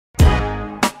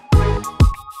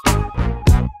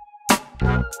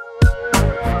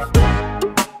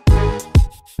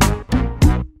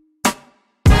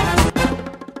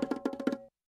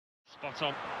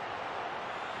Spot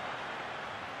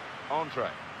on. Andre.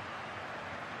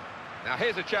 Now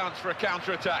here's a chance for a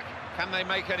counter-attack. Can they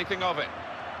make anything of it?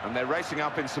 And they're racing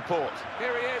up in support.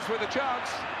 Here he is with a chance.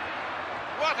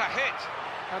 What a hit!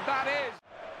 And that is...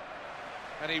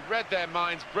 And he read their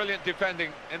minds. Brilliant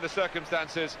defending in the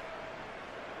circumstances.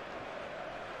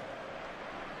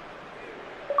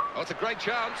 Oh, it's a great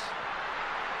chance.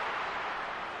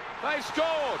 They've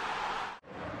scored!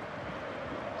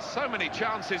 So many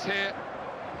chances here,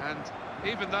 and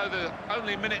even though there are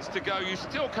only minutes to go, you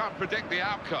still can't predict the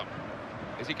outcome.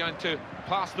 Is he going to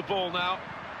pass the ball now?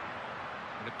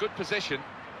 In a good position.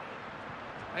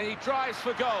 And he drives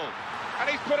for goal. And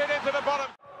he's put it into the bottom.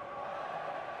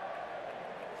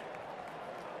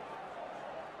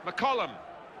 McCollum.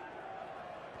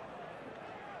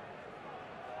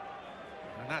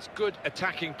 And that's good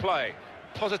attacking play.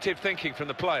 Positive thinking from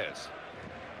the players.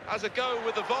 Has a go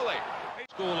with the volley.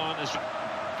 Scoreline is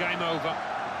game over.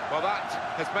 Well, that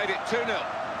has made it 2-0.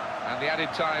 And the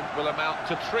added time will amount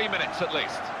to 3 minutes at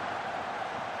least.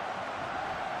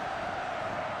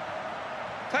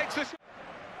 Takes the...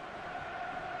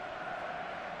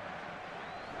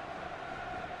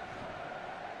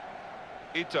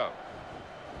 Ito.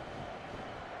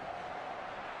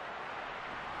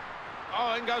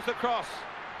 Oh, in goes the cross.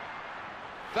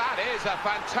 That is a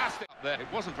fantastic... There, it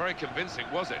wasn't very convincing,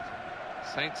 was it?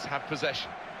 Saints have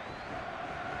possession.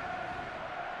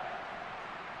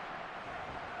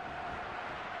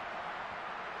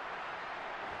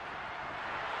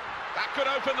 That could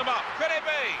open them up. Could it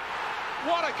be?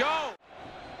 What a goal!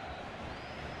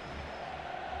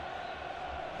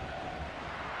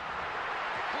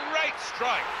 Great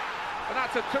strike. And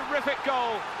that's a terrific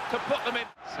goal to put them in.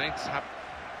 Saints have...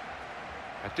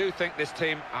 I do think this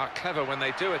team are clever when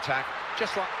they do attack,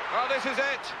 just like... Oh, this is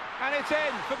it! And it's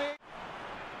in for the...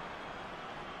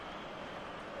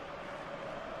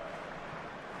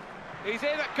 He's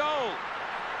in at goal!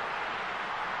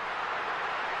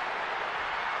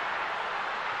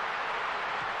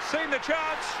 Seen the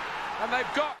chance, and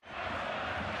they've got...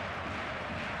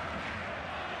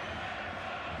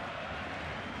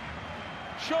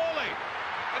 Surely!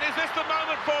 And is this the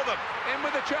moment for them? In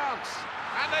with a chance,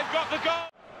 and they've got the goal!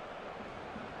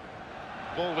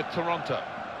 Ball with Toronto.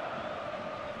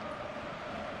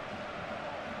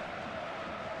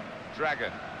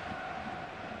 Dragon.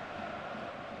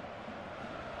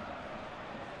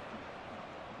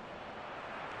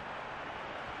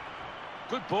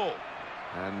 Good ball.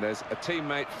 And there's a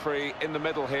teammate free in the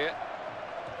middle here.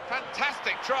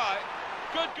 Fantastic try.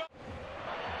 Good goal.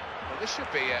 Well, this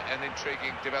should be an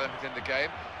intriguing development in the game.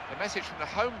 The message from the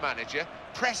home manager,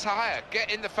 press higher, get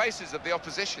in the faces of the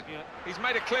opposition. Yeah. He's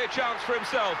made a clear chance for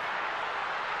himself.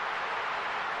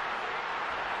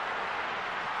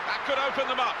 That could open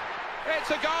them up. It's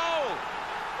a goal!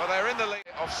 Well, they're in the lead.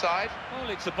 Offside. Well,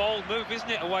 it's a bold move, isn't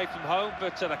it, away from home,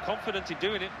 but they're confident in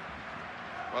doing it.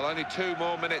 Well, only 2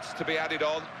 more minutes to be added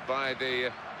on by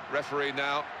the referee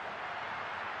now.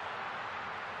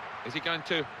 Is he going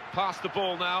to pass the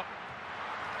ball now?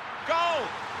 Goal!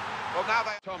 Well, now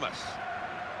they... Thomas.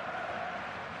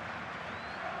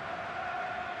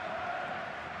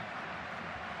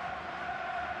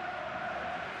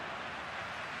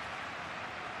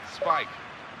 Spike.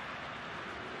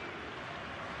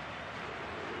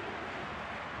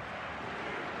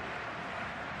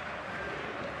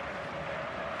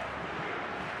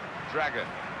 Dragon.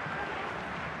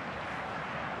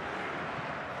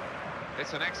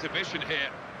 It's an exhibition here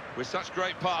with such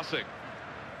great passing.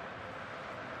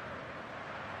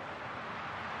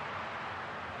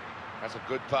 That's a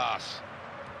good pass.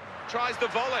 Tries the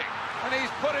volley, and he's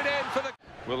put it in for the...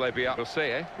 Will they be up? We'll see,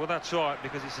 eh? Well, that's right,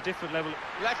 because it's a different level.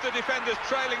 Left the defenders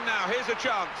trailing now. Here's a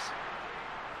chance.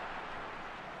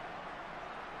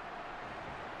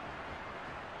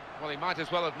 Well, he might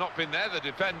as well have not been there, the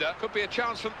defender. Could be a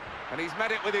chance from... And he's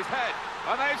met it with his head.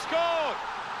 And they've scored!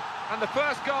 And the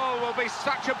first goal will be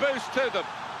such a boost to them.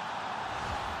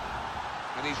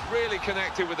 And he's really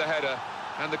connected with the header.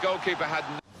 And the goalkeeper had